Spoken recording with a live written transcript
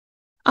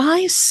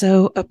I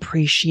so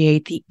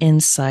appreciate the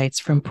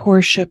insights from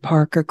Porschia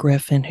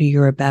Parker-Griffin, who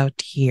you're about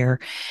to hear,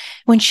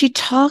 when she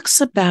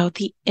talks about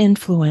the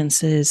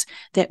influences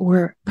that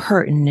were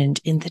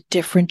pertinent in the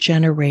different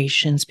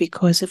generations.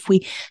 Because if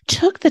we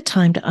took the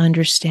time to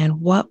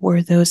understand what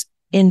were those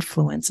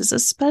influences,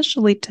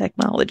 especially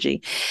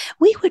technology,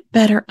 we would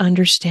better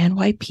understand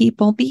why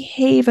people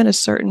behave in a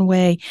certain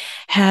way,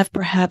 have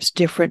perhaps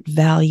different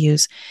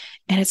values.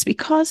 And it's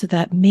because of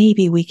that,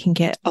 maybe we can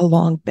get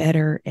along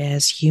better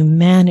as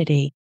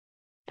humanity.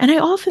 And I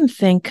often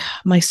think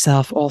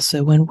myself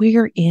also, when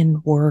we're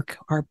in work,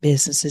 our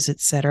businesses,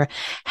 etc.,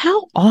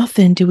 how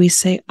often do we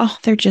say, oh,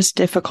 they're just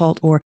difficult,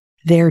 or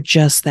they're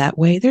just that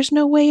way? There's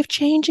no way of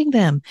changing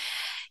them.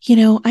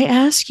 I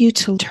ask you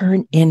to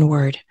turn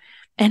inward.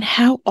 And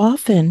how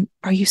often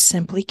are you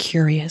simply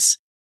curious?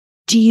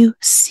 Do you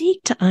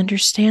seek to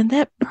understand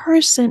that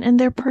person and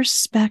their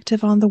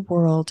perspective on the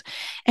world?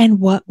 And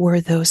what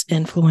were those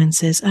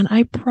influences? And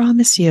I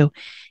promise you,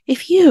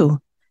 if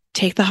you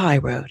take the high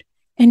road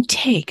and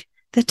take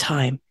the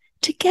time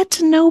to get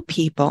to know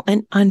people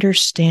and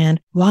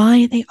understand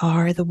why they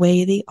are the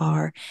way they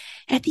are,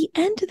 at the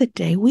end of the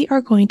day, we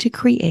are going to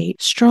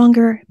create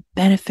stronger,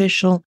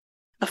 beneficial,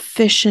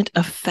 efficient,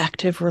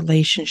 effective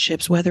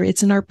relationships, whether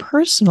it's in our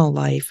personal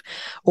life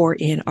or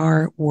in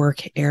our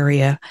work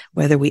area,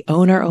 whether we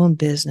own our own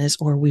business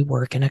or we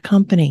work in a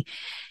company.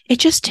 It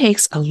just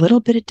takes a little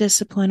bit of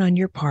discipline on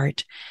your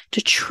part to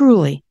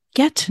truly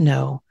get to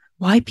know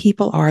why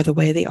people are the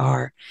way they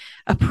are,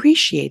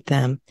 appreciate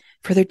them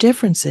for their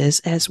differences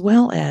as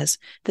well as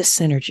the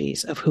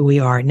synergies of who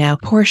we are. Now,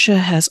 Porschia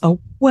has a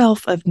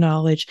wealth of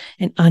knowledge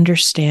and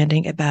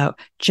understanding about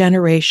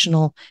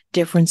generational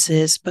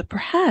differences, but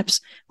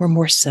perhaps we're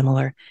more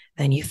similar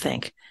than you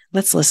think.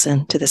 Let's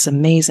listen to this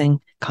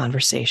amazing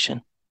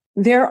conversation.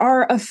 There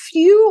are a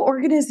few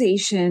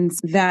organizations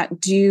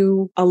that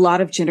do a lot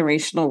of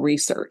generational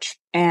research,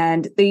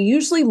 and they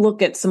usually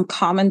look at some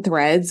common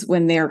threads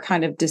when they're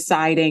kind of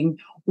deciding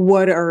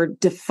what are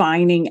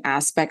defining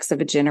aspects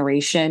of a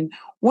generation.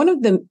 One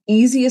of the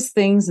easiest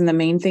things and the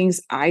main things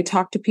I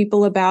talk to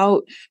people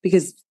about,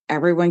 because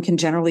everyone can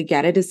generally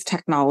get it, is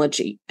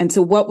technology. And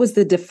so what was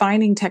the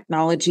defining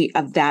technology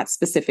of that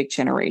specific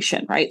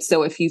generation, right?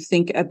 So if you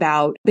think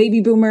about baby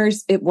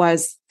boomers, it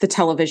was the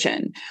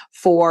television.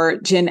 For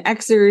Gen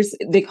Xers,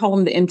 they call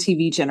them the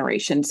MTV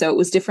generation. So it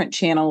was different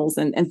channels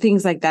and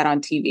things like that on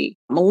TV.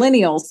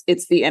 Millennials,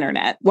 it's the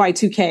internet,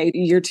 Y2K,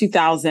 year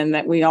 2000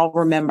 that we all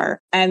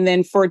remember. And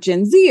then for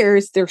Gen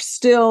Zers, there's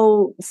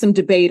still some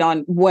debate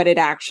on what it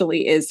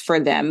actually is for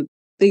them.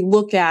 They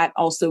look at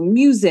also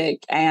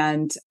music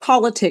and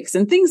politics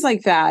and things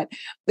like that.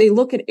 They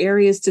look at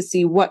areas to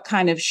see what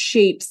kind of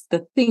shapes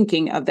the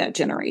thinking of that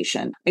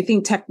generation. I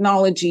think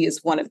technology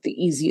is one of the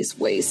easiest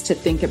ways to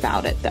think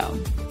about it, though.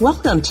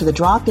 Welcome to the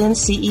Drop-In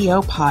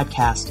CEO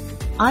podcast.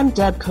 I'm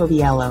Deb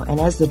Coviello, and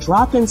as the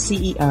Drop-In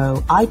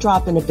CEO, I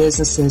drop into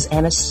businesses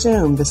and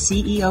assume the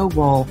CEO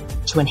role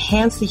to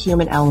enhance the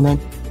human element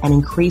and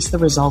increase the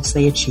results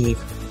they achieve.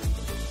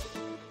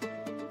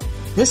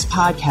 This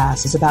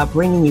podcast is about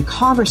bringing you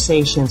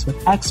conversations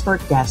with expert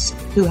guests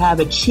who have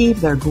achieved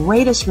their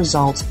greatest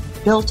results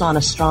built on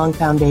a strong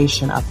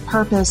foundation of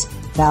purpose,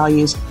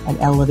 values, and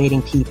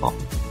elevating people.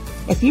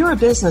 If you're a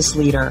business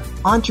leader,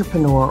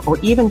 entrepreneur, or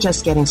even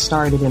just getting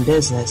started in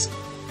business,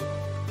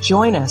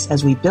 join us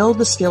as we build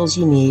the skills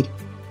you need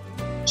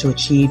to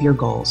achieve your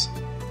goals.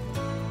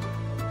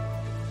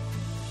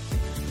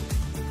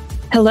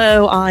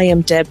 Hello, I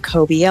am Deb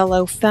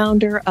Coviello,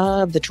 founder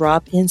of the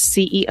Drop-In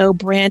CEO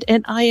brand,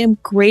 and I am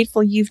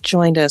grateful you've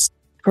joined us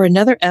for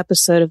another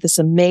episode of this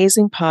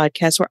amazing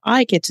podcast where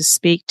I get to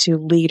speak to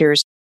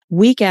leaders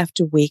week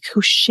after week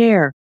who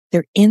share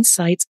their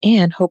insights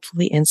and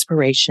hopefully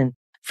inspiration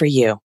for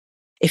you.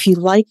 If you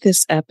like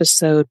this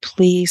episode,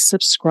 please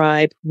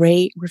subscribe,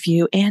 rate,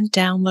 review, and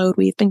download.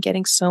 We've been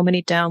getting so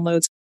many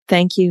downloads.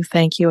 Thank you.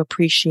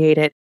 Appreciate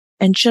it.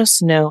 And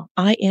just know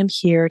I am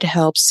here to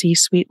help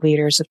C-suite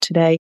leaders of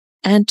today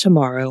and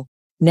tomorrow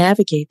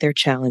navigate their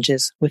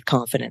challenges with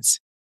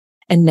confidence.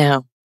 And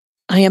now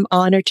I am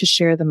honored to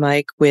share the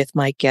mic with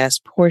my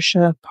guest,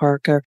 Porschia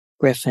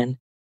Parker-Griffin.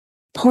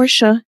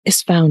 Porschia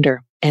is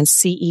founder and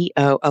CEO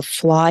of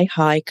Fly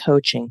High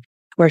Coaching,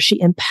 where she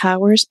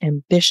empowers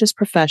ambitious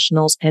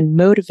professionals and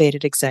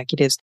motivated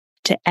executives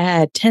to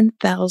add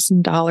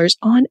 $10,000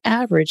 on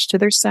average to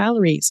their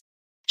salaries.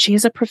 She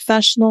is a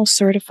professional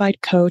certified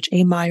coach,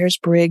 a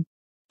Myers-Briggs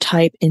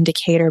type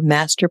indicator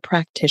master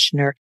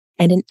practitioner,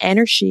 and an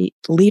Energy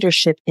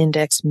Leadership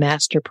Index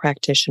master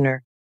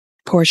practitioner.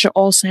 Porschia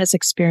also has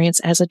experience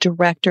as a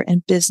director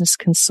and business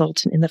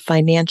consultant in the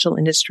financial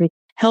industry,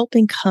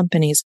 helping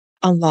companies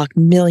unlock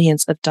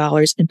millions of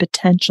dollars in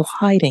potential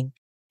hiding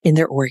in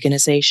their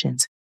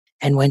organizations.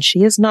 And when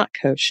she is not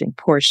coaching,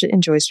 Porschia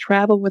enjoys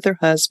travel with her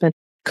husband,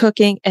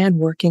 cooking, and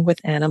working with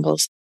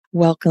animals.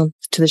 Welcome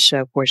to the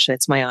show, Porschia.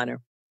 It's my honor.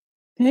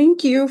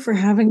 Thank you for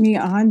having me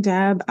on,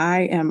 Deb.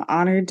 I am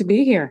honored to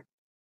be here.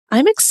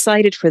 I'm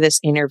excited for this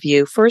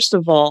interview. First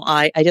of all,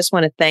 I just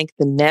want to thank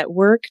the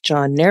network.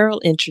 John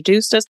Nerrill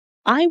introduced us.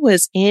 I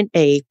was in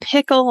a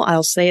pickle.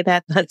 I'll say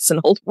that. That's an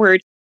old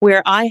word,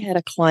 where I had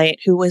a client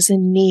who was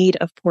in need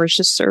of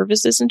Porschia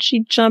services and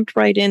she jumped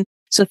right in.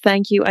 So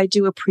thank you. I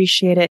do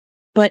appreciate it.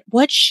 But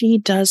what she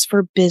does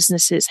for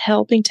businesses,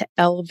 helping to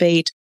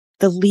elevate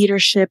the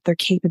leadership, their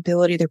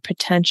capability, their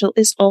potential,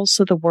 is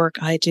also the work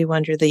I do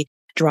under the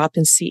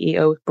Drop-In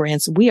CEO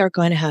brands. We are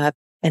going to have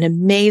an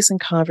amazing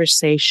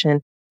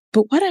conversation.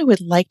 But what I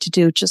would like to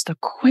do, just a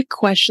quick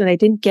question. I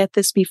didn't get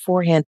this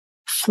beforehand.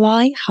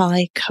 Fly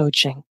High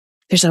Coaching.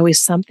 There's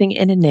always something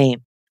in a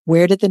name.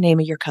 Where did the name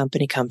of your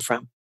company come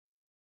from?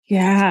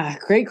 Yeah,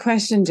 great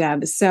question,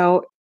 Deb.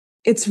 So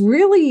it's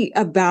really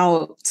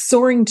about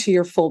soaring to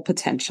your full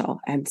potential.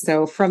 And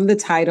so from the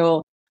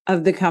title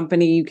of the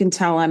company, you can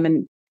tell I'm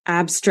an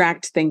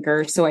abstract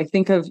thinker. So I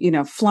think of,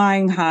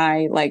 flying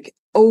high, like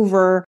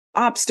over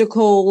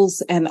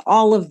obstacles and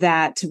all of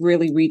that to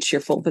really reach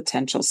your full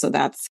potential. So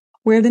that's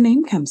where the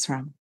name comes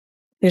from.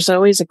 There's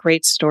always a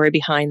great story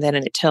behind that,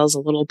 and it tells a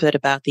little bit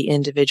about the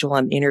individual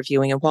I'm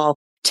interviewing. And while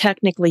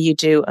technically you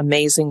do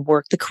amazing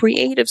work, the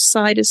creative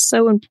side is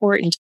so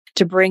important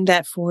to bring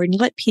that forward and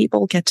let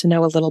people get to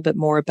know a little bit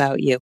more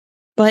about you.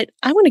 But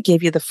I want to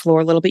give you the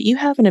floor a little bit. You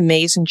have an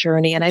amazing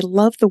journey, and I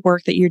love the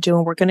work that you're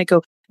doing. We're going to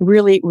go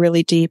really,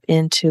 really deep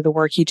into the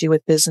work you do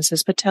with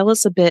businesses, but tell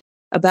us a bit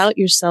about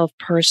yourself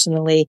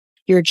personally,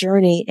 your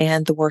journey,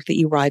 and the work that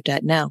you arrived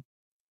at now.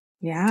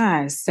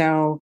 Yeah.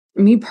 So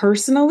me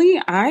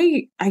personally,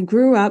 I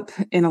grew up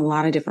in a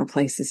lot of different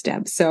places,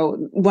 Deb.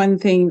 So one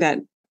thing that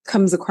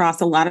comes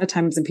across a lot of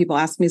times when people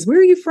ask me is, where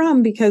are you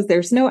from? Because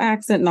there's no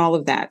accent and all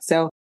of that.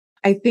 So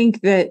I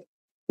think that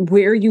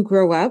where you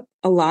grow up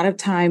a lot of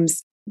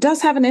times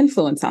does have an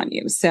influence on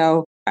you.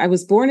 So I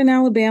was born in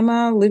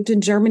Alabama, lived in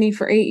Germany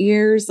for 8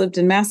 years, lived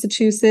in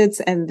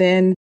Massachusetts, and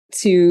then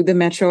to the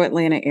metro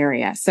Atlanta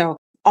area. So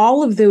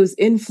all of those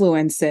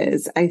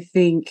influences, I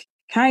think,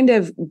 kind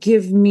of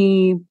give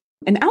me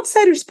an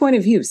outsider's point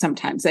of view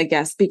sometimes, I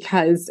guess,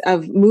 because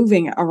of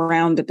moving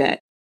around a bit.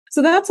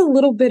 So that's a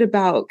little bit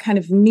about kind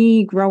of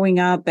me growing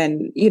up.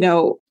 And,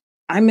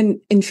 I'm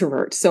an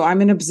introvert, so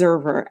I'm an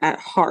observer at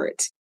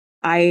heart.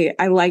 I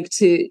like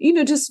to,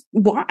 just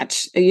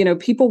watch,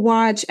 people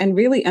watch and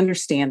really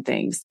understand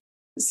things.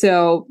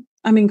 So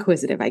I'm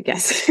inquisitive, I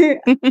guess.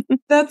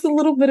 That's a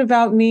little bit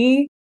about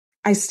me.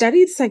 I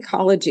studied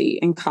psychology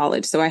in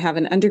college. So I have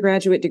an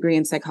undergraduate degree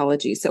in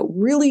psychology. So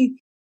really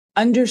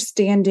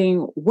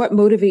understanding what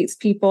motivates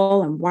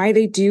people and why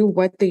they do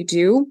what they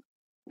do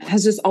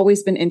has just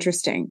always been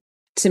interesting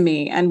to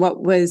me. And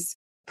what was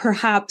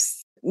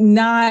perhaps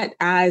not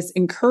as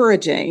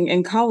encouraging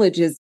in college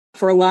is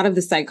for a lot of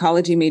the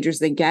psychology majors,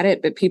 they get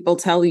it, but people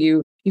tell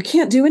you, you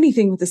can't do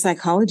anything with a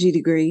psychology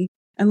degree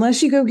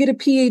unless you go get a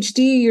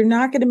PhD. You're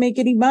not going to make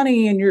any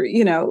money.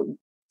 And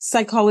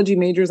psychology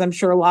majors, I'm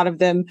sure a lot of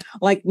them,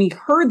 like me,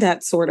 heard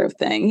that sort of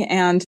thing.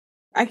 And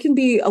I can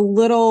be a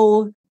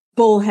little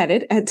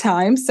bullheaded at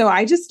times. So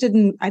I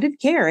didn't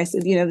care. I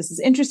said, this is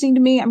interesting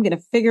to me. I'm going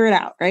to figure it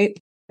out. Right.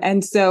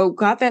 And so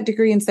got that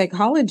degree in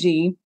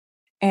psychology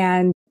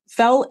and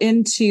fell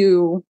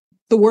into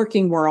the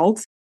working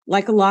world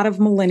like a lot of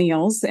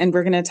millennials. And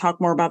we're going to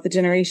talk more about the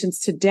generations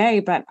today.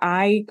 But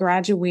I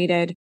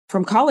graduated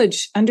from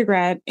college,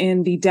 undergrad,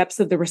 in the depths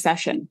of the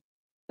recession.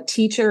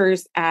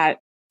 Teachers at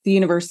the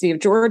University of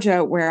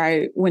Georgia, where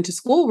I went to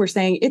school, were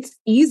saying it's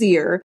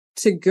easier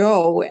to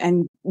go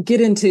and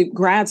get into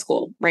grad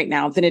school right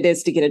now than it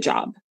is to get a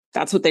job.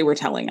 That's what they were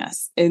telling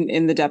us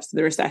in the depths of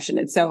the recession.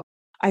 And so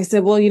I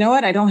said, well, you know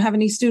what? I don't have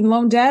any student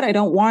loan debt. I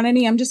don't want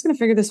any. I'm just going to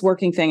figure this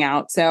working thing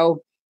out.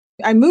 So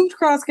I moved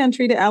cross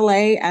country to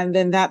LA, and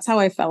then that's how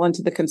I fell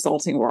into the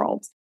consulting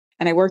world.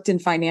 And I worked in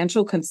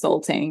financial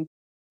consulting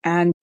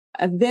and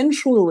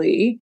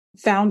eventually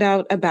found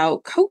out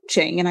about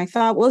coaching. And I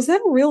thought, well, is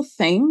that a real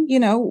thing?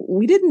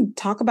 We didn't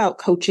talk about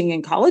coaching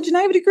in college, and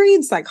I have a degree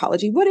in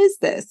psychology. What is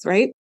this?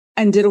 Right.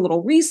 And did a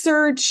little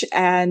research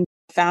and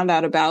found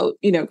out about,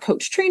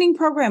 coach training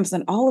programs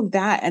and all of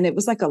that. And it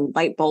was like a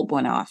light bulb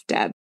went off,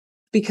 Deb,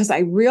 because I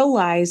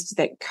realized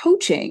that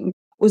coaching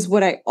was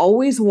what I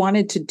always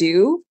wanted to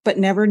do, but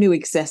never knew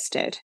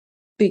existed.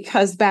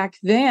 Because back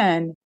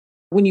then,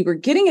 when you were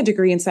getting a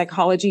degree in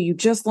psychology, you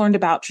just learned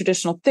about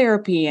traditional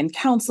therapy and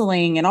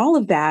counseling and all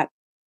of that.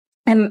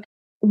 And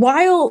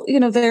while,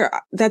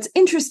 that's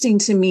interesting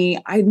to me,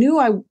 I knew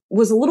I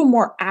was a little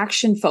more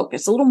action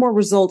focused, a little more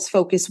results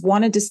focused,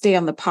 wanted to stay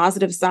on the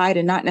positive side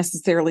and not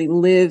necessarily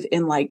live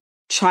in like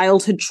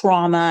childhood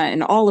trauma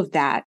and all of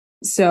that.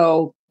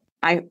 So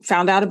I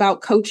found out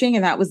about coaching,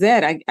 and that was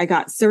it. I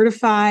got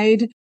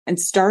certified and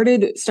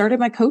started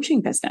my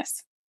coaching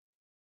business.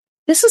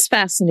 This is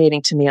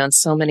fascinating to me on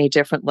so many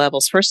different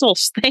levels. First of all,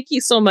 thank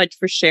you so much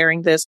for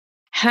sharing this,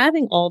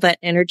 having all that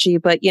energy.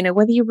 But,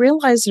 whether you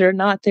realize it or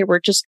not, there were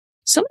just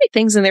so many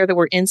things in there that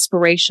were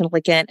inspirational,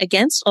 again,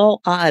 against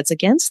all odds,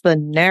 against the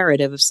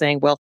narrative of saying,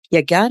 well,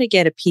 you got to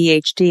get a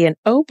PhD. And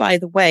oh, by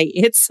the way,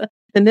 it's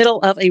the middle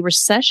of a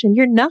recession.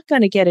 You're not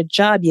going to get a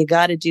job. You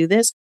got to do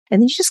this.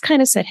 And then you just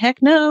kind of said,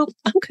 heck no,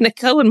 I'm going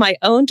to go in my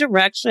own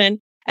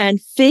direction.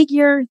 and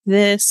figure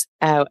this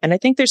out. And I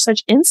think there's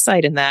such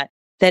insight in that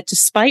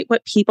despite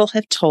what people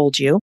have told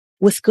you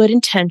with good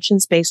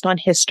intentions based on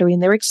history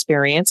and their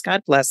experience,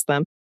 God bless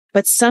them,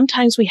 but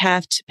sometimes we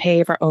have to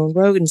pave our own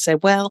road and say,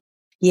 well,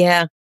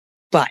 yeah,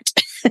 but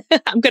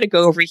I'm going to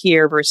go over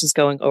here versus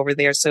going over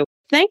there. So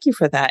thank you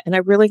for that. And I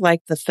really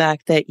like the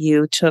fact that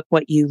you took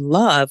what you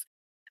love,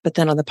 but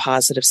then on the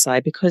positive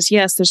side, because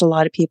yes, there's a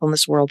lot of people in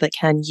this world that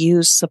can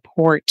use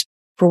support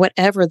for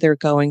whatever they're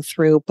going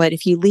through. But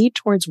if you lead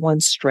towards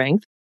one's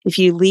strength, if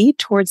you lead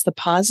towards the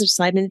positive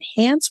side and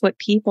enhance what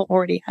people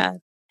already have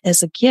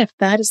as a gift,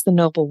 that is the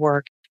noble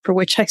work for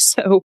which I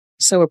so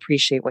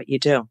appreciate what you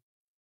do.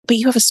 But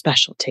you have a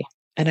specialty.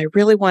 And I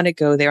really want to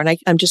go there. And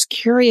I'm just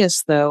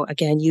curious, though,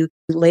 again, you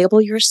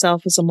label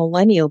yourself as a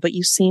millennial, but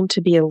you seem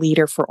to be a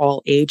leader for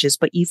all ages.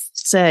 But you've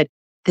said,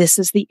 this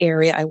is the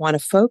area I want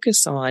to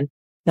focus on,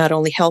 not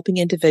only helping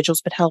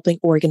individuals, but helping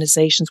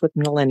organizations with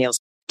millennials.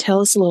 Tell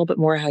us a little bit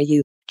more how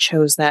you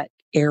chose that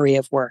area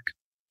of work.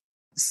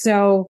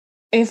 So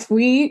if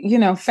we,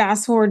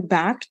 fast forward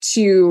back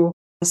to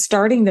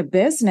starting the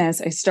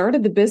business, I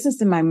started the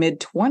business in my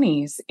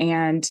mid-20s.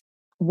 And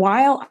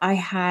while I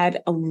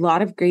had a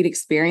lot of great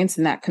experience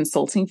in that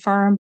consulting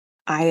firm,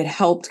 I had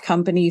helped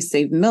companies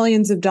save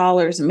millions of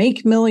dollars,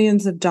 make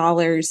millions of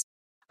dollars.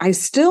 I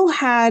still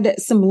had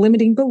some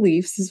limiting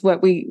beliefs, is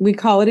what we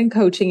call it in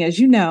coaching, as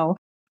you know,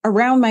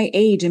 around my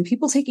age and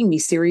people taking me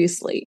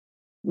seriously.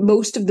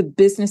 Most of the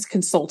business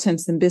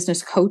consultants and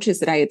business coaches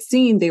that I had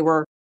seen, they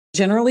were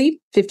generally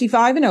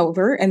 55 and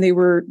over, and they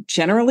were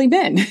generally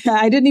men.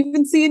 I didn't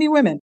even see any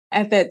women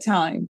at that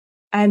time.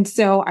 And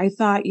so I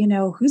thought,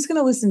 who's going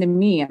to listen to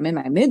me? I'm in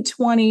my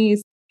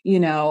mid-20s,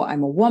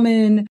 I'm a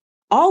woman,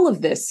 all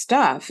of this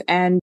stuff.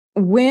 And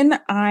when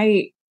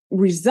I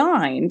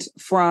resigned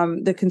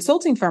from the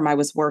consulting firm I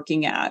was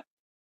working at,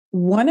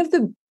 one of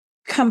the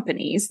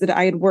companies that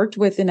I had worked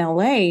with in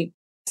LA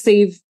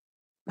saved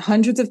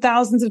hundreds of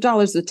thousands of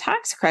dollars of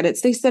tax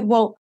credits. They said,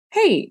 well,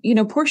 hey,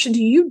 Porschia,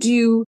 do you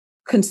do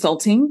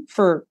consulting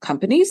for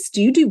companies?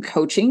 Do you do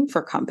coaching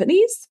for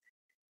companies?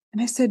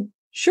 And I said,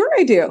 sure,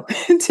 I do.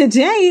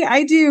 Today,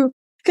 I do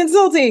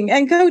consulting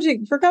and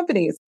coaching for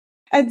companies.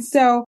 And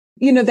so,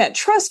 that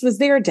trust was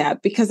there,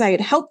 Deb, because I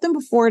had helped them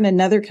before in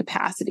another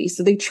capacity.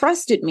 So they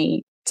trusted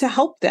me to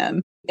help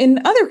them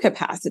in other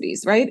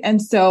capacities, right?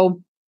 And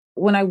so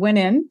when I went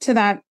into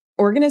that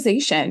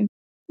organization,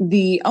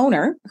 the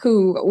owner,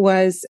 who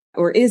was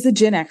or is a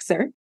Gen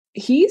Xer,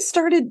 he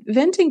started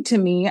venting to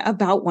me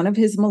about one of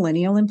his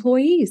millennial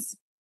employees.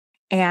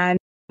 And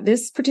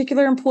this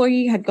particular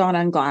employee had gone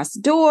on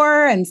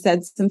Glassdoor and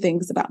said some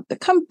things about the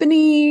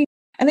company.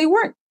 And they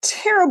weren't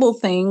terrible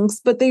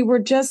things, but they were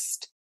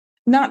just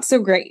not so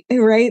great,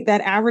 right?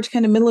 That average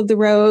kind of middle of the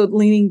road,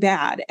 leaning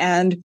bad.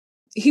 And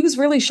he was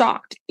really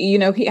shocked. He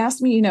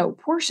asked me,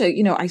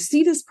 Porschia, I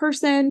see this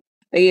person.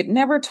 They had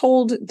never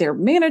told their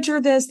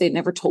manager this. They'd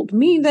never told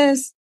me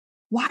this.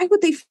 Why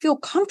would they feel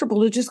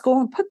comfortable to just go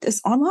and put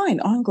this online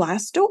on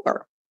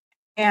Glassdoor?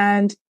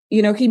 And,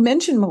 he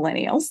mentioned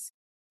millennials.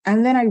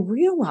 And then I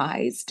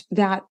realized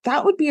that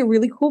would be a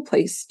really cool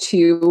place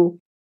to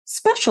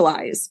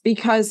specialize,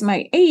 because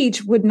my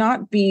age would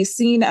not be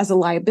seen as a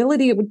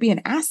liability. It would be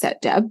an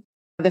asset, Deb,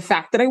 the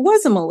fact that I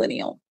was a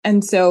millennial.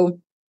 And so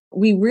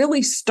we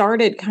really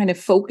started kind of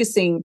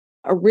focusing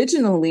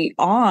originally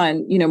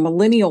on,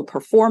 millennial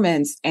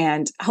performance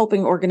and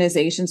helping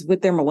organizations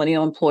with their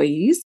millennial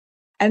employees.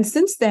 And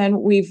since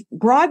then, we've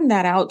broadened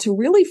that out to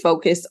really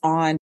focus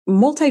on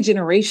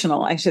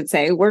multi-generational, I should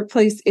say,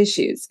 workplace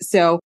issues.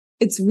 So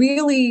it's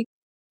really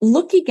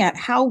looking at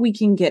how we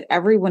can get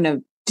everyone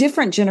of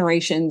different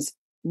generations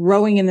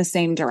rowing in the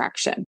same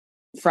direction,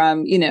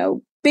 from,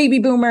 baby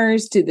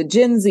boomers to the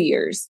Gen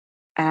Zers.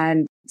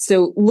 And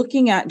so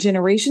looking at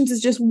generations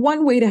is just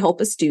one way to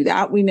help us do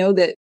that. We know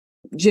that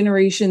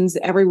generations,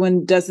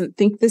 everyone doesn't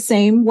think the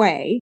same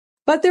way,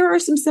 but there are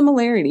some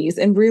similarities,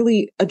 and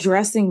really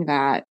addressing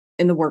that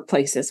in the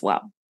workplace as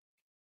well.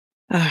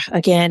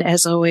 Again,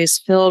 as always,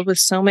 filled with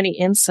so many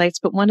insights.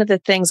 But one of the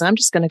things, I'm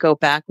just going to go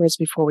backwards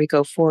before we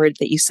go forward,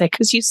 that you say,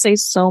 because you say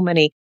so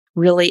many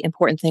really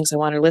important things, I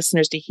want our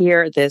listeners to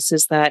hear this,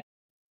 is that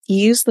you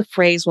use the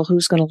phrase, well,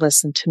 who's going to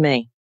listen to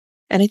me?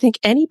 And I think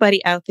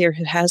anybody out there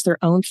who has their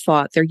own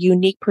thought, their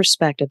unique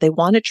perspective, they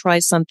want to try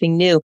something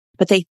new,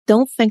 but they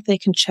don't think they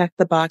can check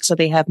the box, or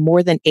they have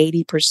more than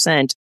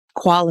 80%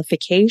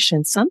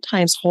 qualification,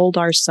 sometimes hold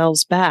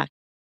ourselves back.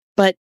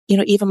 But,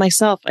 even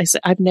myself, I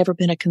said, I've never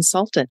been a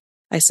consultant.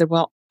 I said,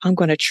 well, I'm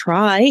going to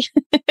try.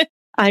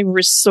 I'm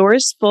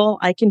resourceful.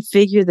 I can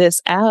figure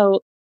this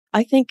out.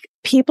 I think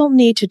people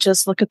need to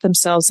just look at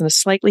themselves in a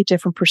slightly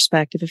different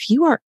perspective. If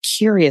you are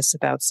curious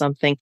about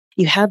something,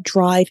 you have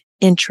drive,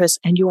 interest,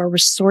 and you are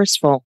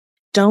resourceful,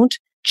 don't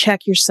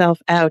check yourself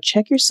out.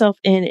 Check yourself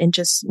in and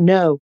just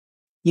know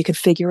you can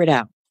figure it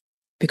out,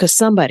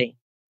 because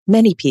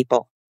many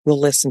people will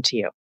listen to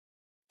you.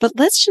 But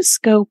let's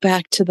just go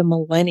back to the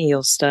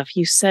millennial stuff.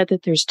 You said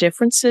that there's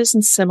differences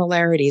and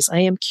similarities. I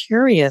am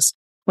curious,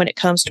 when it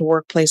comes to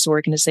workplace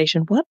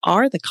organization, what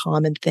are the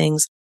common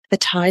things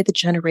that tie the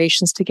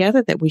generations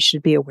together that we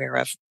should be aware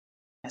of?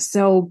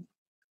 So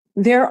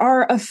there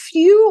are a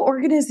few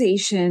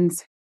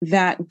organizations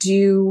that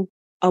do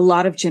a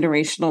lot of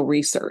generational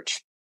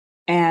research,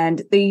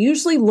 and they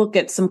usually look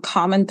at some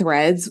common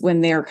threads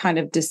when they're kind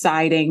of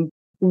deciding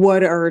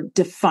what are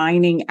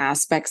defining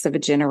aspects of a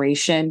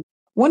generation.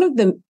 One of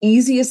the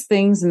easiest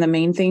things and the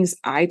main things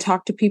I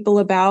talk to people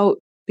about,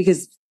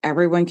 because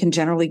everyone can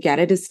generally get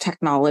it, is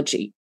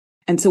technology.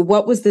 And so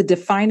what was the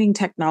defining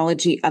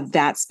technology of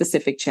that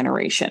specific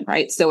generation,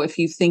 right? So if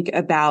you think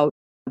about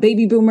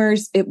baby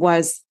boomers, it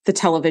was the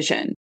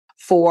television.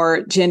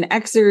 For Gen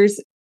Xers,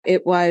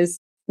 it was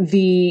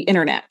the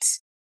internet.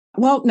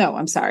 Well, no,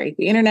 I'm sorry.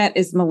 The internet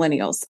is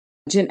millennials.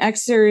 Gen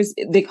Xers,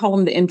 they call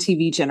them the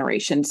MTV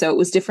generation. So it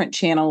was different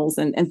channels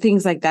and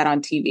things like that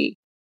on TV.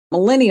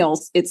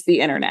 Millennials, it's the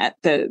internet,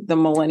 the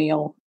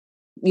millennial,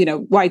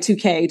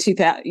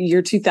 Y2K,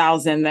 year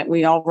 2000 that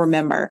we all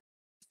remember.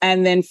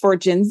 And then for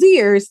Gen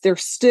Zers,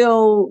 there's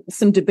still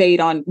some debate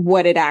on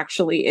what it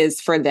actually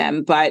is for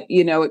them. But,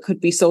 it could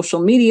be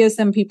social media,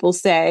 some people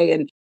say,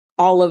 and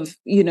all of,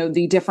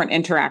 the different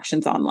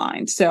interactions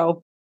online.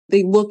 So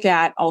they look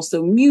at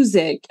also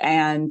music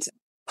and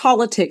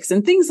politics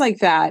and things like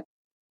that.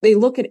 They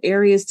look at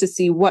areas to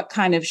see what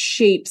kind of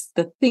shapes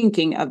the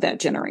thinking of that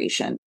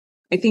generation.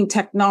 I think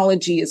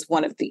technology is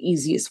one of the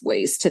easiest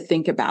ways to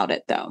think about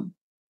it, though.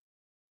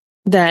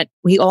 That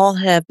we all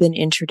have been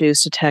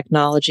introduced to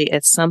technology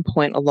at some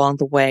point along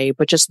the way,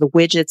 but just the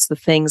widgets, the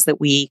things that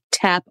we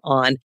tap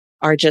on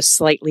are just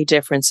slightly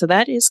different. So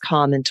that is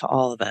common to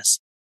all of us.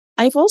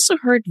 I've also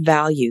heard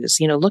values,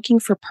 looking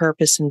for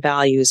purpose and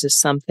values is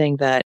something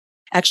that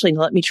actually,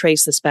 let me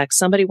trace this back.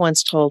 Somebody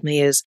once told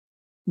me is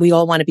we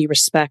all want to be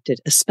respected,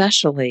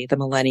 especially the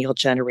millennial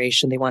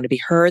generation. They want to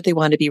be heard. They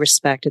want to be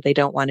respected. They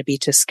don't want to be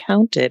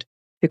discounted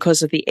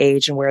because of the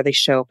age and where they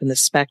show up in the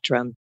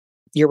spectrum.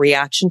 Your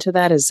reaction to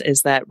that,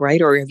 is that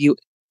right? Or do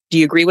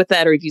you agree with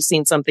that? Or have you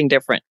seen something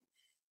different?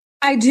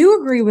 I do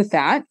agree with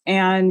that.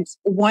 And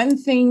one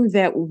thing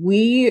that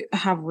we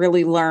have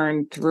really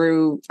learned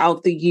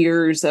throughout the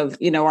years of,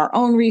 our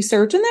own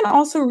research and then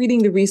also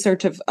reading the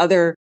research of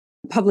other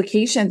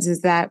publications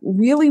is that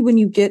really when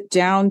you get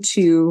down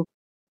to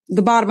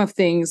the bottom of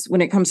things,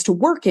 when it comes to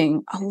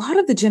working, a lot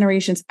of the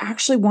generations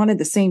actually wanted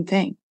the same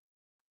thing.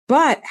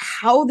 But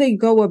how they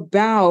go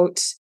about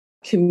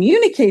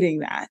communicating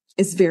that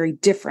is very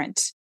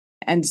different.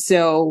 And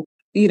so,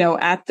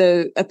 at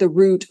the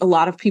root, a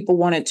lot of people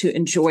wanted to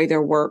enjoy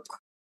their work.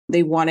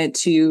 They wanted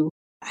to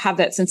have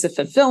that sense of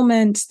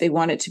fulfillment. They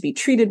wanted to be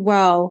treated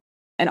well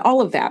and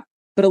all of that.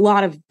 But a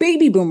lot of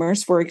baby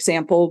boomers, for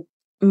example,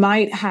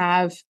 might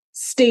have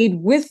stayed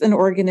with an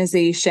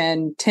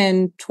organization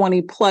 10,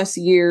 20 plus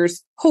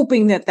years,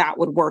 hoping that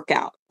would work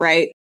out,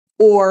 right?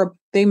 Or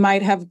they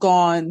might have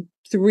gone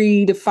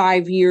 3 to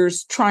 5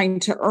 years trying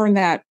to earn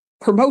that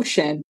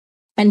promotion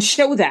and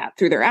show that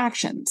through their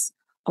actions.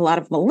 A lot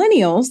of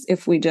millennials,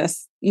 if we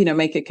just,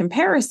 make a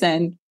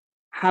comparison,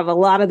 have a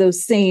lot of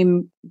those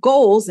same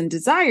goals and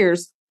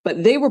desires,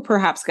 but they were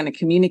perhaps going to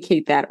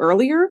communicate that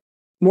earlier,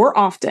 more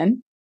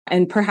often,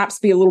 and perhaps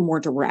be a little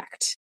more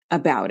direct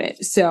about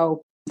it.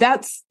 So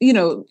that's,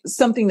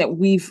 something that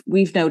we've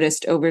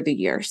noticed over the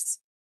years.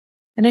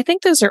 And I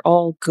think those are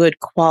all good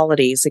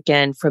qualities.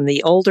 Again, from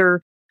the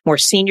older, more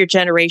senior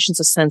generations,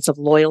 a sense of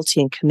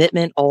loyalty and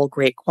commitment, all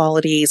great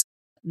qualities.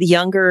 The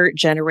younger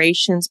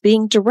generations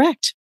being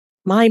direct.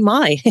 My,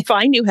 if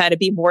I knew how to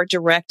be more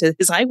direct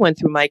as I went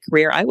through my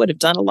career, I would have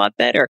done a lot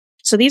better.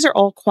 So these are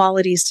all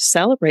qualities to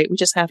celebrate. We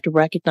just have to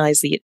recognize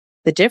the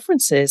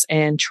differences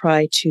and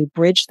try to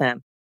bridge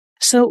them.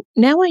 So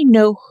now I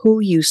know who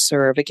you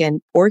serve.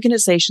 Again,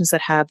 organizations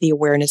that have the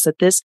awareness that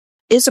this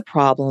is a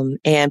problem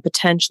and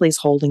potentially is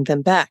holding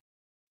them back.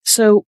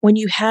 So when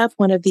you have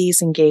one of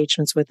these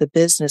engagements with a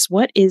business,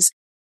 what is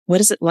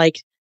it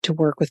like to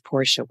work with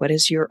Porschia? What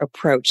is your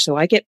approach? So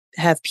I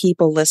have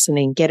people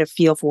listening get a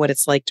feel for what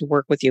it's like to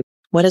work with you.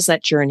 What does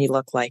that journey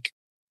look like?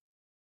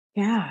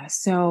 Yeah,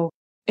 so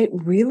it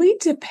really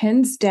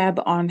depends, Deb,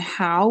 on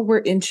how we're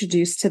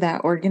introduced to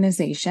that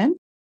organization.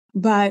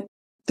 But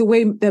the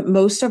way that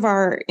most of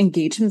our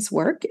engagements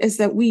work is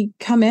that we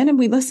come in and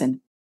we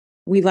listen.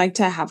 We like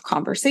to have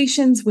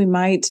conversations. We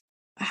might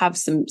have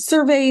some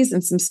surveys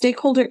and some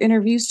stakeholder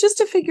interviews just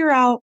to figure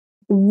out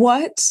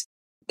what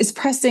is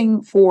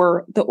pressing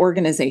for the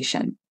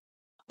organization.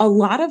 A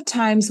lot of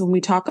times when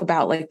we talk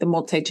about like the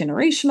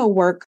multi-generational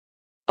work,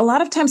 a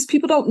lot of times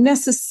people don't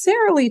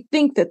necessarily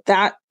think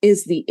that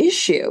is the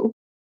issue.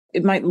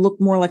 It might look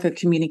more like a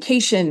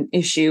communication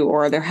issue,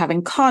 or they're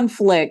having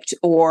conflict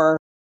or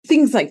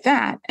things like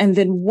that. And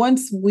then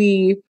once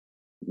we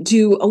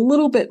do a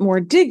little bit more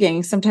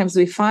digging, sometimes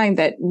we find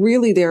that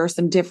really there are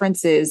some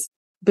differences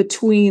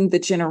between the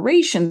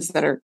generations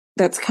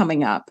that's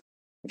coming up.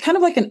 Kind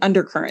of like an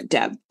undercurrent,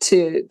 Deb,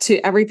 to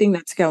everything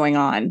that's going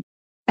on.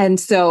 And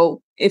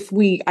so if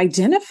we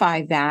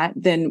identify that,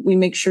 then we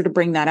make sure to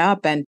bring that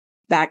up. And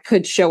that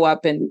could show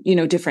up in,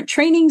 different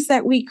trainings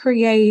that we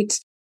create,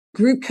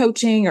 group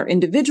coaching or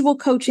individual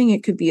coaching.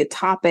 It could be a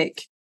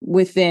topic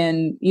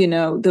within,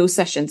 those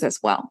sessions as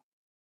well.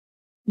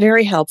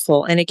 Very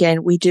helpful. And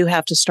again, we do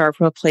have to start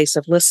from a place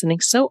of listening.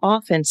 So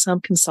often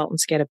some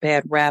consultants get a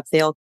bad rap.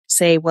 They'll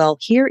say, well,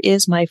 here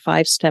is my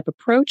 5-step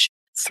approach.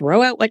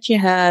 Throw out what you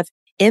have,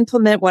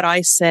 implement what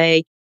I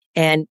say,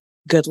 and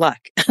good luck.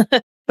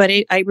 But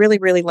I really,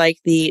 really like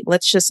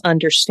let's just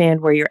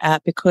understand where you're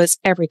at, because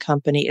every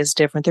company is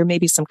different. There may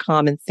be some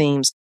common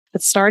themes,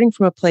 but starting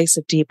from a place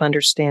of deep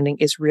understanding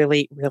is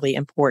really, really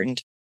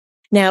important.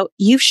 Now,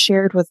 you've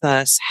shared with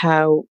us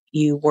how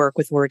you work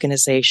with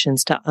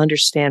organizations to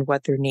understand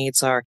what their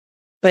needs are,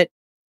 but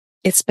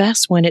it's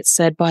best when it's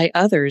said by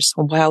others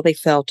on how they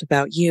felt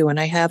about you. And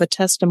I have a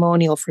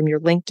testimonial from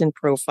your LinkedIn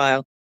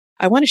profile.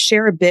 I want to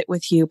share a bit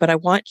with you, but I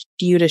want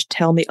you to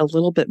tell me a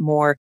little bit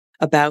more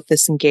about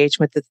this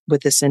engagement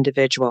with this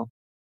individual.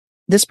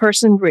 This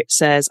person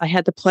says, I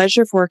had the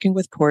pleasure of working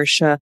with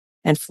Porschia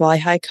and Fly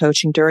High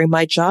Coaching during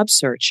my job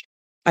search.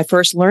 I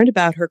first learned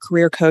about her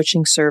career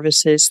coaching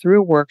services through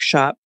a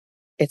workshop,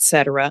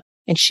 etc.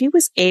 And she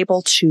was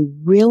able to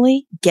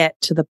really get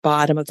to the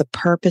bottom of the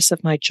purpose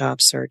of my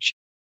job search.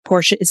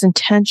 Porschia is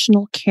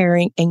intentional,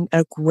 caring, and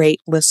a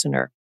great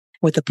listener.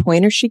 With the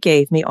pointer she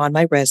gave me on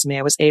my resume,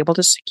 I was able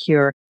to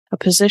secure a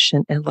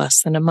position in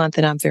less than a month,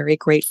 and I'm very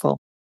grateful.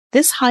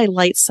 This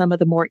highlights some of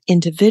the more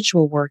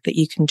individual work that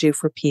you can do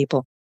for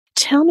people.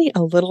 Tell me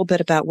a little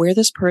bit about where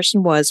this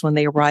person was when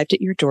they arrived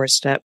at your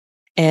doorstep,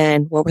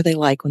 and what were they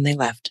like when they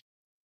left?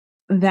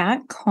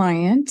 That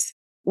client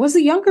was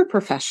a younger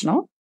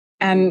professional.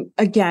 And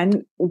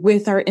again,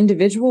 with our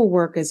individual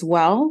work as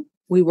well,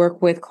 we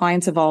work with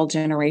clients of all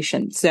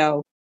generations.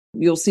 So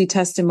you'll see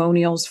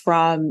testimonials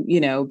from,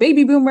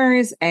 baby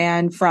boomers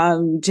and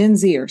from Gen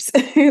Zers.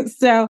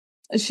 So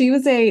she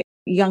was a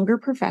younger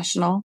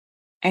professional,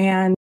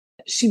 and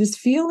she was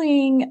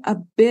feeling a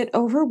bit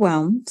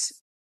overwhelmed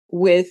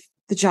with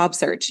the job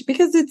search,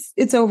 because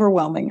it's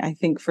overwhelming, I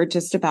think, for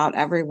just about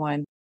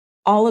everyone.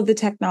 All of the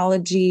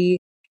technology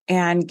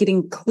and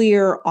getting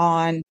clear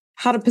on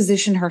how to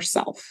position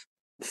herself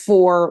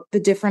for the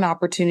different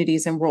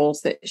opportunities and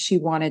roles that she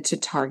wanted to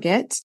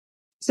target.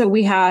 So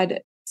we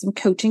had some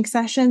coaching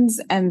sessions,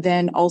 and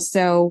then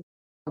also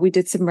we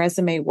did some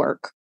resume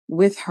work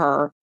with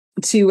her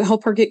to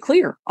help her get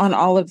clear on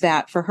all of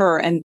that for her.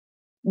 And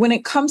when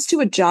it comes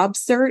to a job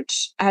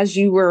search, as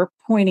you were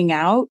pointing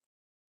out,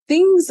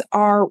 things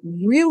are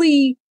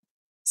really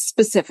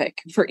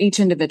specific for each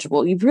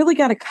individual. You've really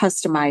got to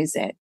customize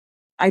it.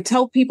 I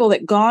tell people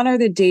that gone are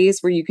the days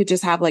where you could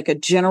just have like a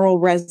general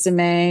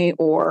resume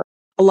or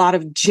a lot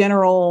of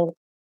general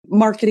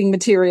marketing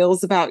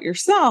materials about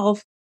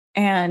yourself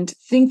and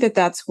think that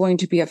that's going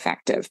to be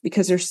effective,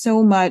 because there's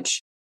so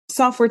much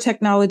software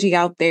technology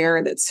out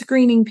there that's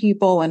screening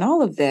people and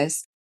all of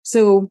this.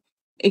 So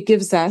it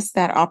gives us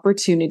that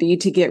opportunity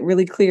to get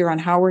really clear on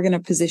how we're going to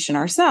position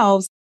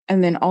ourselves,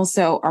 and then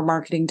also our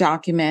marketing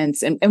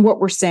documents and what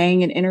we're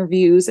saying in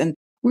interviews, and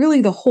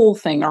really the whole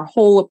thing, our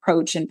whole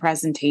approach and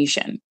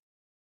presentation.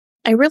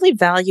 I really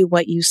value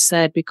what you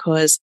said,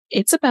 because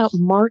it's about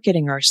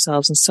marketing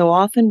ourselves. And so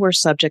often we're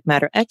subject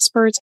matter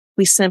experts.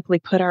 We simply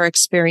put our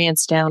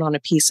experience down on a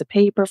piece of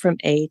paper from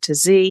A to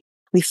Z.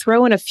 We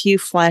throw in a few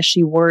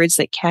flashy words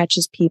that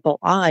catches people's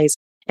eyes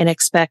and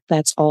expect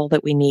that's all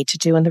that we need to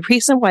do. And the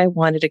reason why I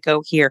wanted to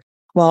go here,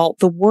 while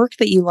the work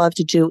that you love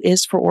to do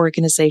is for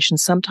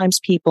organizations, sometimes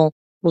people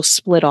will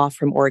split off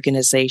from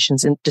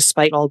organizations, and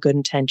despite all good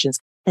intentions.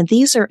 And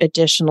these are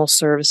additional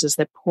services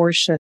that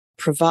Porschia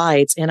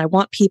provides. And I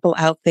want people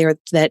out there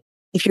that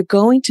if you're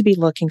going to be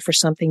looking for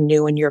something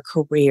new in your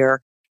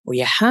career, or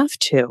you have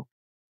to,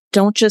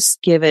 don't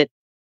just give it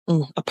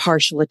a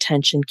partial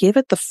attention. Give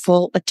it the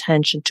full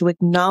attention to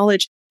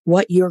acknowledge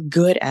what you're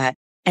good at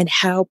and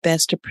how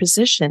best to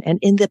position. And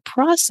in the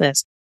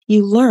process,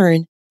 you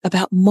learn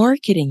about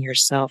marketing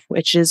yourself,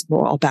 which is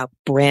more about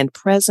brand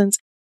presence.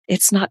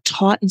 It's not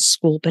taught in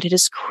school, but it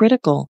is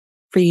critical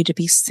for you to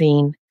be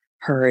seen,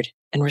 heard,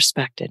 and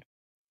respected.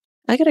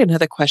 I got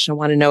another question. I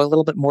want to know a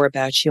little bit more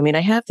about you. I mean,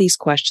 I have these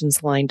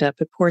questions lined up,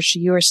 but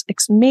Porschia, you are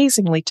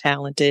amazingly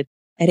talented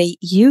at a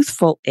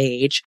youthful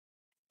age,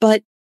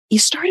 but you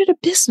started a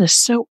business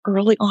so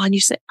early on. You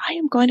said, I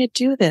am going to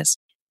do this.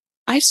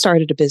 I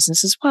started a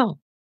business as well.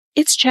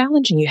 It's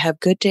challenging. You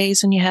have good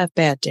days and you have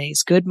bad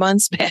days, good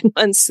months, bad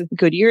months,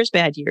 good years,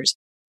 bad years.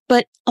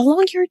 But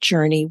along your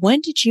journey,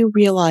 when did you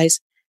realize,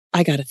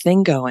 I got a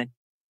thing going?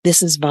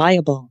 This is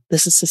viable.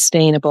 This is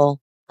sustainable.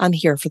 I'm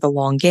here for the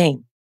long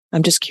game.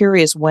 I'm just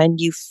curious when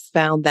you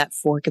found that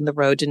fork in the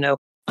road to know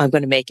I'm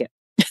going to make it.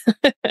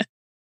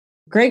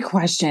 Great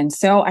question.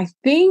 So I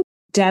think,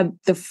 Deb,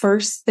 the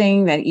first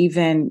thing that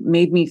even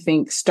made me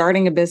think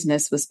starting a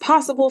business was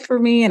possible for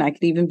me and I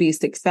could even be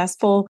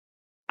successful,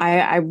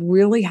 I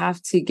really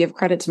have to give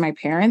credit to my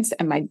parents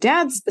and my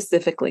dad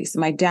specifically. So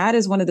my dad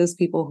is one of those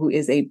people who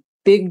is a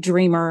big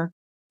dreamer,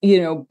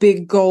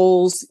 big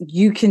goals.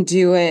 You can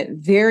do it.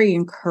 Very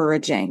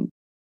encouraging.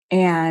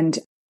 And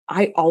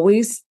I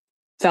always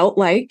felt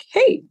like,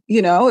 hey,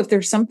 if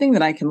there's something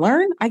that I can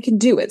learn, I can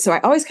do it. So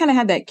I always kind of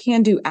had that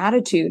can-do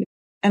attitude.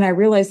 And I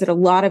realized that a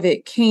lot of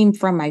it came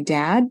from my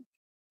dad.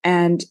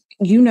 And,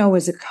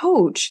 as a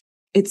coach,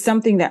 it's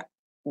something that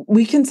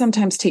we can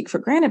sometimes take for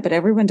granted, but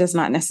everyone does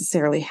not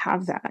necessarily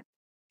have that.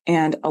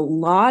 And a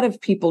lot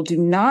of people do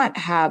not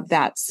have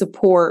that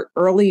support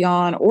early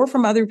on or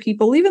from other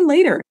people, even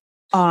later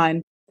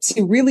on,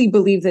 to really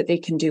believe that they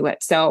can do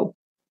it. So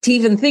to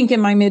even think in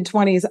my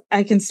mid-20s,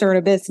 I can start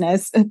a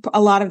business,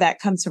 a lot of that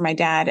comes from my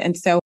dad. And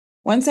so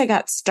once I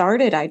got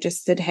started, I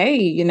just said,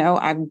 hey,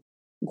 I'm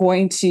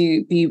going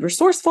to be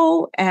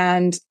resourceful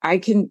and I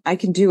can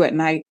do it.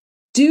 And I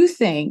do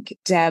think,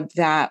 Deb,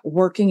 that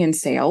working in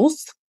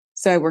sales,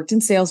 so I worked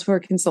in sales for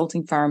a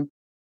consulting firm.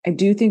 I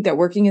do think that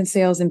working in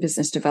sales and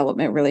business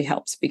development really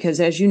helps because,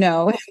 as you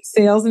know,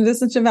 sales and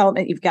business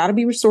development, you've got to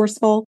be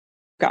resourceful,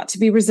 got to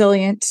be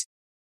resilient.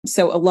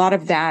 So a lot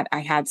of that, I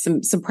had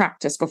some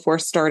practice before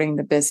starting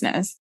the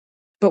business.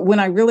 But when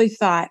I really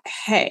thought,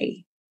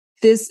 hey,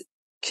 this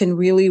can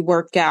really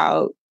work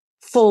out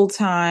full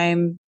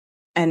time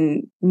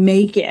and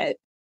make it,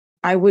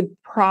 I would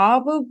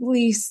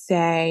probably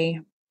say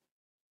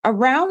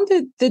around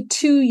the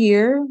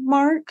 2-year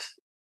mark,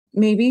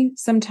 maybe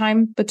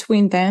sometime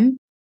between then.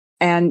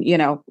 And,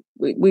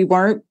 we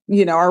weren't,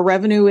 our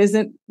revenue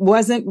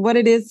wasn't what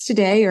it is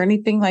today or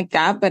anything like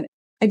that. But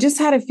I just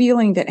had a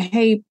feeling that,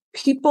 hey,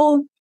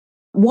 people,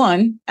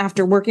 one,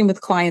 after working with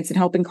clients and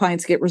helping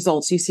clients get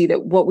results, you see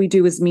that what we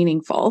do is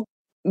meaningful.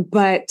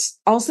 But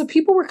also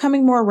people were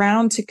coming more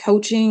around to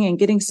coaching and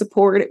getting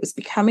support. It was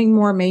becoming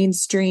more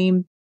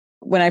mainstream.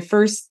 When I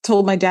first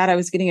told my dad I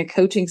was getting a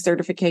coaching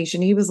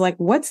certification, he was like,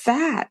 what's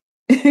that?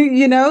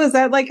 Is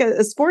that like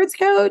a sports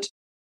coach?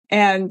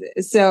 And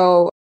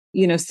so,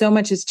 so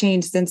much has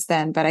changed since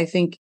then. But I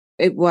think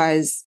it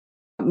was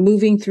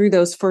moving through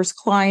those first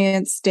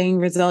clients, staying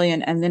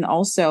resilient, and then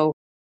also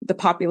the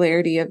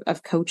popularity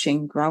of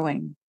coaching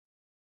growing.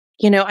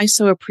 I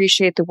so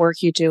appreciate the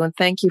work you do. And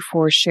thank you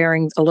for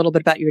sharing a little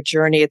bit about your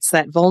journey. It's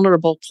that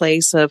vulnerable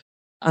place of,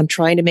 I'm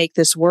trying to make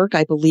this work.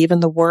 I believe in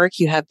the work.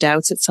 You have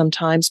doubts at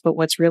sometimes, but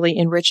what's really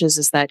enriches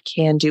is that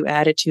can-do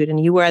attitude.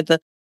 And you are the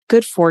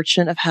good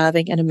fortune of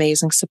having an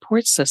amazing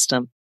support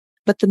system.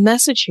 But the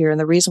message here and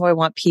the reason why I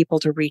want people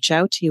to reach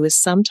out to you is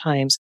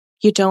sometimes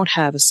you don't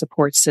have a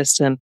support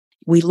system.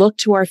 We look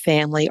to our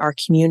family, our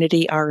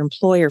community, our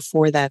employer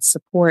for that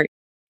support.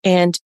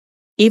 And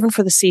even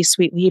for the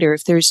C-suite leader,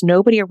 if there's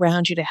nobody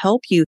around you to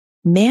help you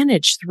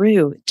manage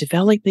through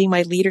developing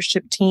my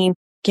leadership team,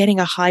 getting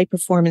a high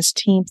performance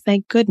team,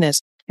 thank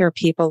goodness there are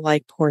people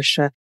like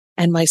Porschia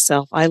and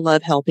myself. I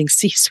love helping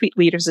C-suite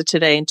leaders of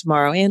today and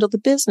tomorrow handle the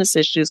business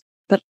issues,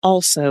 but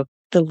also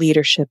the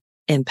leadership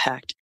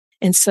impact.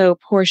 And so,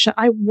 Porschia,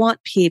 I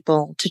want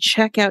people to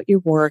check out your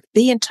work,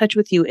 be in touch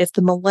with you. If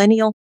the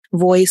millennial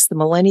voice, the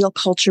millennial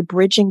culture,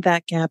 bridging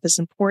that gap is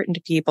important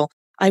to people,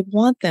 I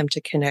want them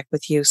to connect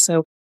with you.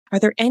 So are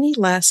there any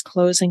last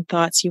closing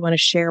thoughts you want to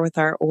share with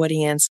our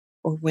audience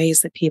or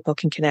ways that people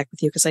can connect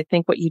with you? Because I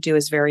think what you do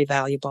is very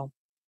valuable.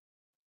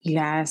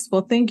 Yes.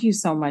 Well, thank you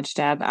so much,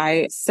 Deb.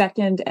 I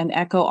second and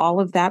echo all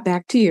of that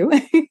back to you.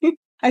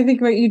 I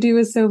think what you do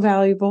is so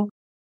valuable.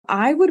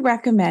 I would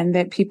recommend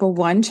that people,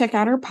 one, check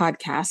out our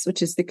podcast,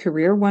 which is the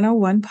Career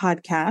 101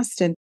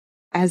 podcast. And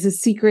as a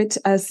secret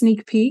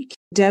sneak peek,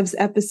 Deb's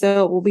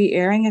episode will be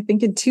airing, I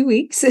think, in 2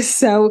 weeks.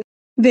 So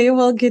they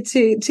will get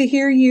to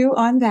hear you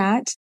on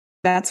that.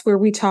 That's where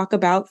we talk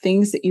about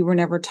things that you were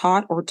never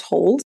taught or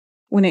told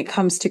when it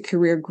comes to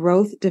career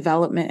growth,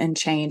 development, and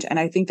change. And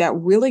I think that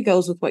really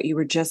goes with what you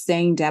were just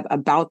saying, Deb,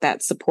 about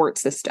that support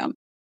system.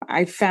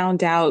 I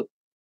found out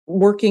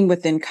working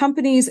within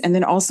companies and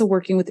then also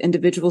working with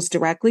individuals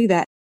directly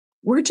that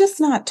we're just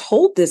not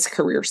told this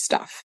career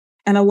stuff.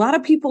 And a lot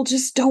of people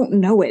just don't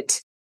know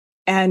it.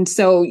 And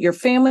so your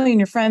family and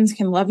your friends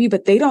can love you,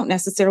 but they don't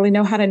necessarily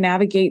know how to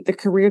navigate the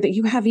career that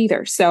you have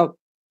either. So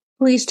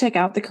please check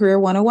out the Career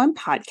 101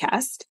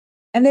 podcast.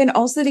 And then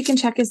also they can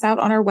check us out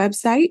on our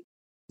website,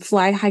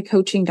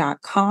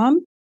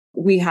 flyhighcoaching.com.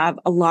 We have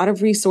a lot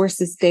of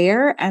resources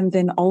there. And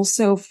then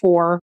also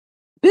for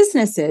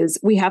businesses,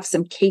 we have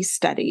some case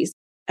studies.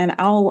 And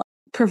I'll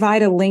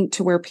provide a link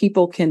to where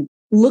people can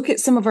look at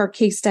some of our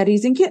case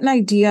studies and get an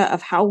idea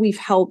of how we've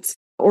helped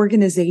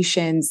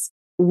organizations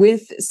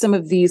with some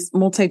of these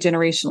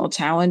multi-generational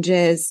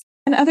challenges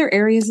and other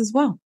areas as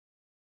well.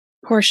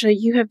 Porschia,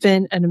 you have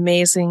been an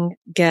amazing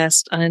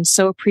guest and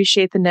so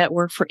appreciate the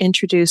network for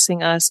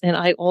introducing us. And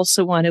I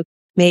also want to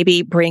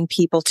maybe bring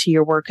people to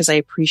your work because I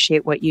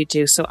appreciate what you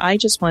do. So I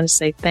just want to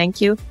say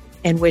thank you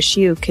and wish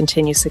you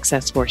continued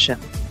success, Porschia.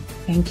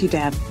 Thank you,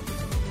 Deb.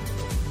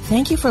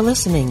 Thank you for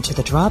listening to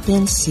the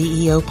Drop-In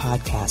CEO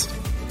podcast.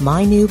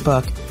 My new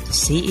book, The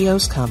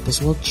CEO's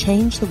Compass, will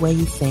change the way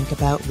you think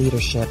about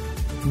leadership,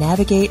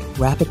 navigate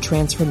rapid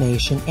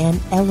transformation, and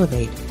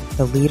elevate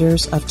the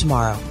leaders of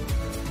tomorrow.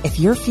 If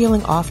you're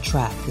feeling off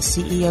track, the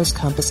CEO's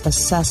Compass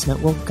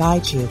assessment will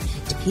guide you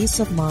to peace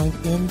of mind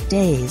in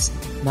days,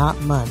 not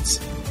months.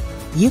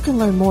 You can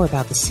learn more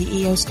about the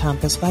CEO's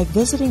Compass by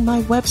visiting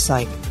my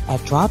website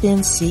at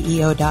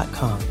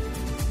dropinceo.com.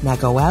 Now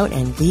go out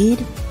and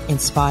lead,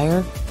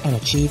 inspire, and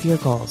achieve your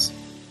goals.